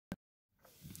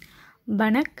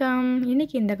வணக்கம்.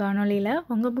 இன்னைக்கு இந்த காணொளியில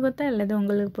உங்க முகத்தை அல்லது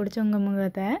உங்களுக்கு பிடிச்சவங்க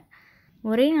முகத்தை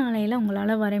ஒரே நாளையில்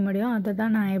உங்களால் வரைய முடியும். அதை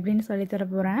தான் நான் எப்படின்னு சொல்லித்தர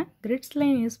போகிறேன். கிரிட்ஸ்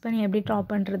லைன் யூஸ் பண்ணி எப்படி ட்ரா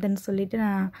பண்ணுறதுன்னு சொல்லிட்டு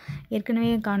நான்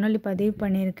ஏற்கனவே காணொளி பதிவு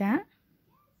பண்ணியிருக்கேன்.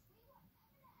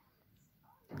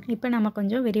 இப்போ நம்ம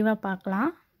கொஞ்சம் விரிவாக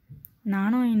பார்க்கலாம்.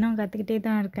 நானும் இன்னும் கற்றுக்கிட்டே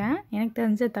தான் இருக்கேன். எனக்கு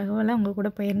தெரிஞ்ச தகவலை உங்கள்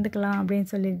கூட பகிர்ந்துக்கலாம் அப்படின்னு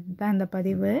சொல்லிட்டு தான் இந்த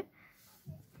பதிவு.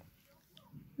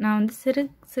 நான் வந்து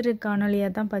சிறு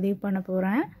காணொளியாக தான் பதிவு பண்ண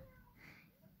போகிறேன்.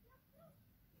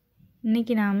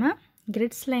 இன்றைக்கி நாம்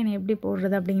கிரிட்ஸ் லைன் எப்படி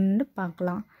போடுறது அப்படின்னு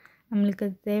பார்க்கலாம். நம்மளுக்கு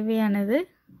தேவையானது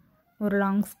ஒரு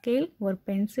லாங் ஸ்கேல், ஒரு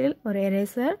பென்சில், ஒரு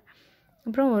எரேசர்,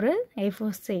 அப்புறம் ஒரு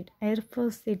A4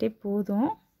 ஷீட்டே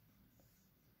போதும்.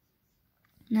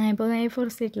 நான் எப்போதும் A4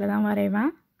 ஷீட்டில் தான்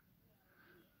வரைவேன்.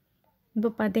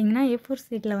 இப்போ பார்த்திங்கன்னா A4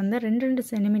 ஷீட்டில் வந்து 2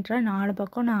 சென்டிமீட்டராக 4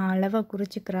 பக்கம் நான் அளவை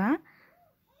குறிச்சிக்கிறேன்.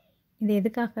 இது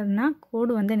எதுக்காகனா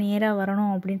கோடு வந்து நேராக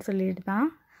வரணும் அப்படின்னு சொல்லிட்டு தான்.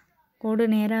 கோடு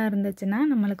நேராக இருந்துச்சுன்னா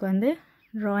நம்மளுக்கு வந்து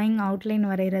ட்ராயிங் அவுட்லைன்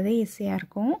வரைகிறது ஈஸியாக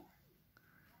இருக்கும்.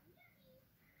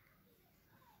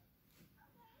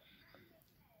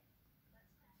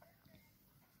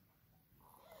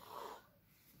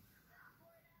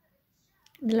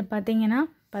 இதில் பார்த்திங்கன்னா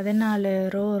 14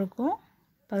 ரோ இருக்கும்,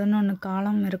 11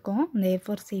 காலம் இருக்கும் இந்த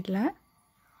A4 ஷீட்டில்.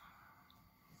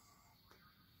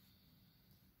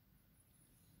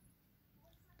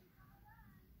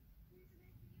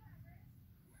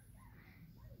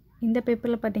 இந்த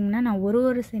பேப்பரில் பார்த்திங்கன்னா நான்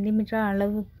ஒரு சென்டிமீட்டர்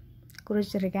அளவு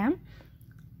குறிச்சிருக்கேன்.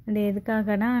 அது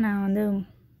எதுக்காகனா நான் வந்து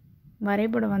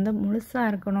வரைபடம் வந்து முழுசாக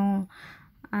இருக்கணும்,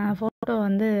 ஃபோட்டோ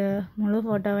வந்து முழு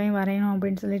ஃபோட்டோவையும் வரையணும்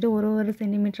அப்படின்னு சொல்லிட்டு ஒரு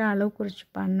சென்டிமீட்டர் அளவு குறித்து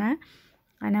பண்ணேன்.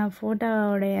 ஆனால்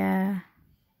ஃபோட்டோவுடைய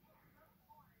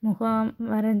முகம்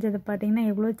வரைஞ்சது பார்த்திங்கன்னா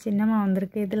எவ்வளோ சின்னமாக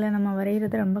வந்திருக்கு. இதில் நம்ம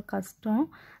வரைகிறது ரொம்ப கஷ்டம்.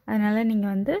 அதனால்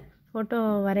நீங்கள் வந்து ஃபோட்டோ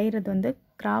வரைகிறது வந்து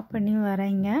கிராப் பண்ணி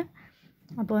வரைங்க.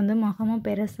 அப்போ வந்து முகமும்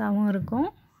பெருசாகவும் இருக்கும்,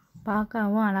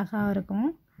 பார்க்கவும் அழகாகவும் இருக்கும்.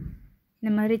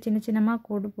 இந்த மாதிரி சின்னமாக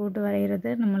கோடு போட்டு வரைகிறது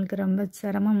நம்மளுக்கு ரொம்ப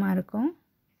சிரமமாக இருக்கும்.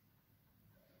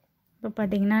 இப்போ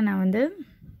பார்த்திங்கன்னா நான் வந்து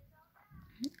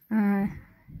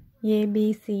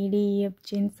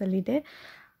ABCDEFGன்னு சொல்லிட்டு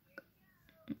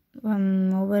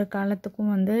ஒவ்வொரு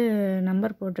காலத்துக்கும் வந்து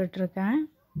நம்பர் போட்டுட்ருக்கேன்.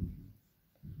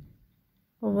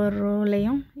 ஒவ்வொரு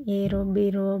ரோலையும் A ரோ, B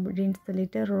ரோ அப்படின்னு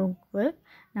சொல்லிட்டு ரோக்கு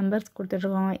நம்பர்ஸ்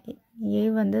கொடுத்துட்ருக்கோம். A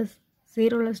வந்து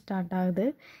 0ல் ஸ்டார்ட் ஆகுது,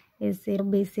 A0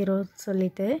 B0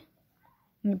 சொல்லிட்டு.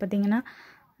 இங்கே பார்த்திங்கன்னா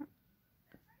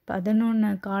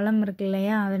 11 காலம் இருக்கு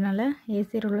இல்லையா, அதனால்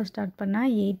A0ல் ஸ்டார்ட்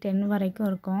பண்ணால் A10 வரைக்கும்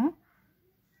இருக்கும்.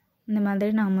 இந்த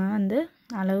மாதிரி நாம் வந்து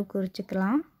அளவு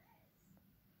குறிச்சிக்கலாம்.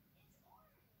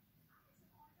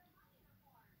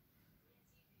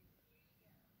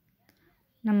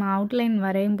 நம்ம அவுட்லைன்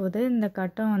வரையும் போது இந்த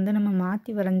கட்டம் வந்து நம்ம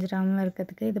மாற்றி வரைஞ்சிடாமல்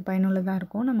இருக்கிறதுக்கு இது பயனுள்ளதாக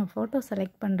இருக்கும். நம்ம ஃபோட்டோ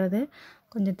செலக்ட் பண்ணுறது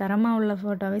கொஞ்சம் தரமாக உள்ள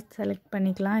ஃபோட்டோவை செலக்ட்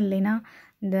பண்ணிக்கலாம். இல்லைன்னா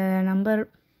இந்த நம்பர்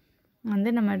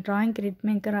வந்து நம்ம ட்ராயிங் கிரிட்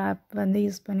மேக்கர் ஆப் வந்து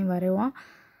யூஸ் பண்ணி வரைவோம்.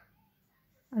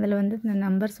 அதில் வந்து இந்த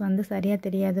நம்பர்ஸ் வந்து சரியாக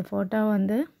தெரியாது. ஃபோட்டோ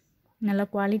வந்து நல்லா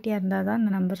குவாலிட்டியாக இருந்தால் தான்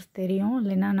இந்த நம்பர்ஸ் தெரியும்,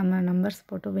 இல்லைன்னா நம்ம நம்பர்ஸ்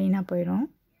போட்டு வீணாக போயிடும்.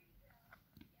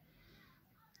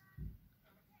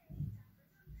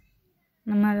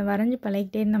 நம்ம அதை வரைஞ்சி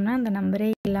பழகிட்டே இருந்தோம்னா அந்த நம்பரே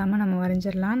இல்லாமல் நம்ம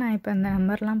வரைஞ்சிடலாம். நான் இப்போ அந்த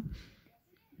நம்பர்லாம்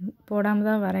போடாமல்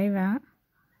தான் வரைவேன்.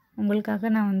 உங்களுக்காக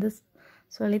நான் வந்து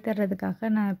சொல்லித்தர்றதுக்காக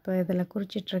நான் இப்போ இதில்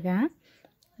குறிச்சிட்ருக்கேன்.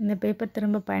 இந்த பேப்பர்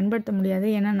திரும்ப பயன்படுத்த முடியாது,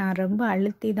 ஏன்னா நான் ரொம்ப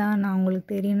அழுத்தி தான் நான் உங்களுக்கு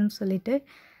தெரியணும்னு சொல்லிட்டு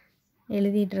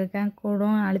எழுதிட்டுருக்கேன்.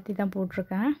 கூடம் அழுத்தி தான்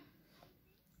போட்டிருக்கேன்.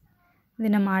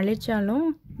 இது நம்ம அழிச்சாலும்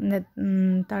இந்த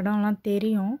தடம்லாம்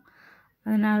தெரியும்.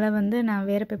 அதனால் வந்து நான்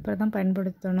வேறு பேப்பர் தான்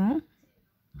பயன்படுத்தணும்.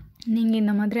 நீங்கள்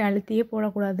இந்த மாதிரி அழுத்தியே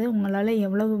போடக்கூடாது. உங்களால்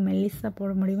எவ்வளவு மெல்லிஸாக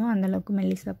போட முடியுமோ அந்தளவுக்கு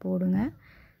மெல்லிஸாக போடுங்க.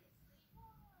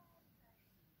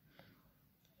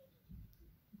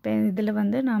 இப்போ இதில்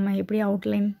வந்து நாம் எப்படி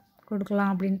அவுட்லைன்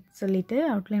கொடுக்கலாம் அப்படின்னு சொல்லிட்டு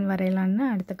அவுட்லைன் வரையலான்னு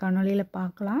அடுத்த காணொளியில்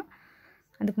பார்க்கலாம்.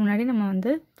 அதுக்கு முன்னாடி நம்ம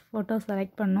வந்து ஃபோட்டோ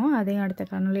செலக்ட் பண்ணோம், அதையும் அடுத்த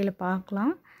காணொளியில்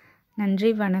பார்க்கலாம்.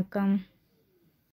 நன்றி, வணக்கம்.